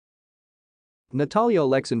Natalia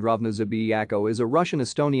Aleksandrovna Zabiiako is a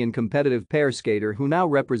Russian-Estonian competitive pair skater who now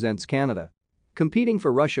represents Canada. Competing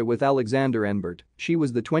for Russia with Alexander Enbert, she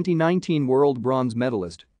was the 2019 World Bronze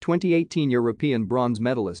Medalist, 2018 European Bronze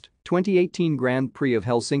Medalist, 2018 Grand Prix of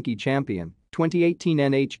Helsinki Champion, 2018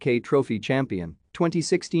 NHK Trophy Champion,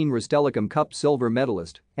 2016 Rostelecom Cup Silver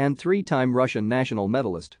Medalist, and three-time Russian national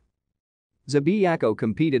medalist. Zabiiako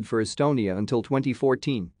competed for Estonia until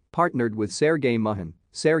 2014, partnered with Sergei Muhin,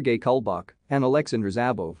 Sergei Kulbak, and Alexander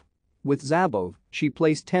Zabov. With Zabov, she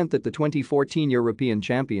placed 10th at the 2014 European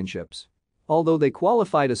Championships. Although they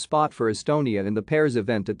qualified a spot for Estonia in the pairs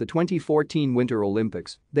event at the 2014 Winter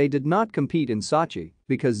Olympics, they did not compete in Sochi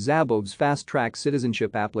because Zabov's fast-track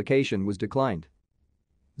citizenship application was declined.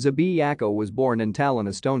 Zabiiako was born in Tallinn,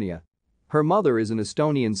 Estonia. Her mother is an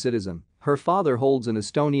Estonian citizen, her father holds an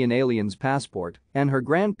Estonian alien's passport, and her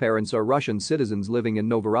grandparents are Russian citizens living in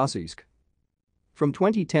Novorossiysk. From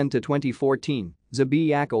 2010 to 2014,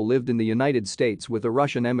 Zabiiako lived in the United States with a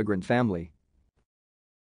Russian immigrant family.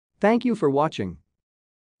 Thank you for watching.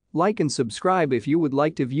 Like and subscribe if you would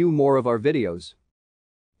like to view more of our videos.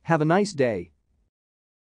 Have a nice day.